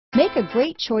Make a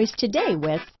great choice today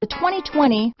with the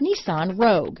 2020 Nissan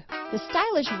Rogue. The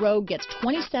stylish Rogue gets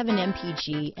 27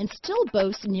 mpg and still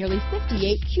boasts nearly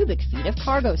 58 cubic feet of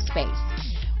cargo space.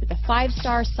 With a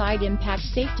 5-star side impact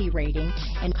safety rating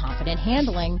and confident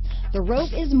handling, the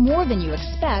Rogue is more than you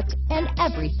expect and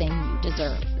everything you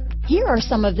deserve. Here are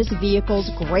some of this vehicle's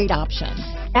great options: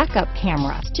 backup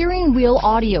camera, steering wheel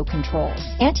audio controls,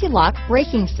 anti-lock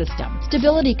braking system,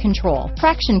 stability control,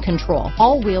 traction control,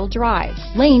 all-wheel drive,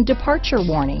 lane departure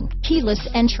warning, keyless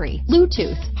entry,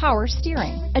 Bluetooth, power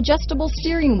steering, adjustable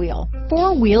steering wheel,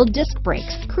 4-wheel disc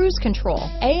brakes, cruise control,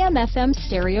 AM/FM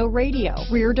stereo radio,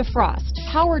 rear defrost,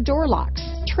 power door locks,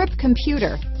 trip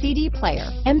computer, CD player,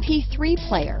 MP3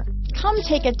 player. Come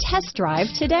take a test drive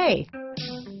today.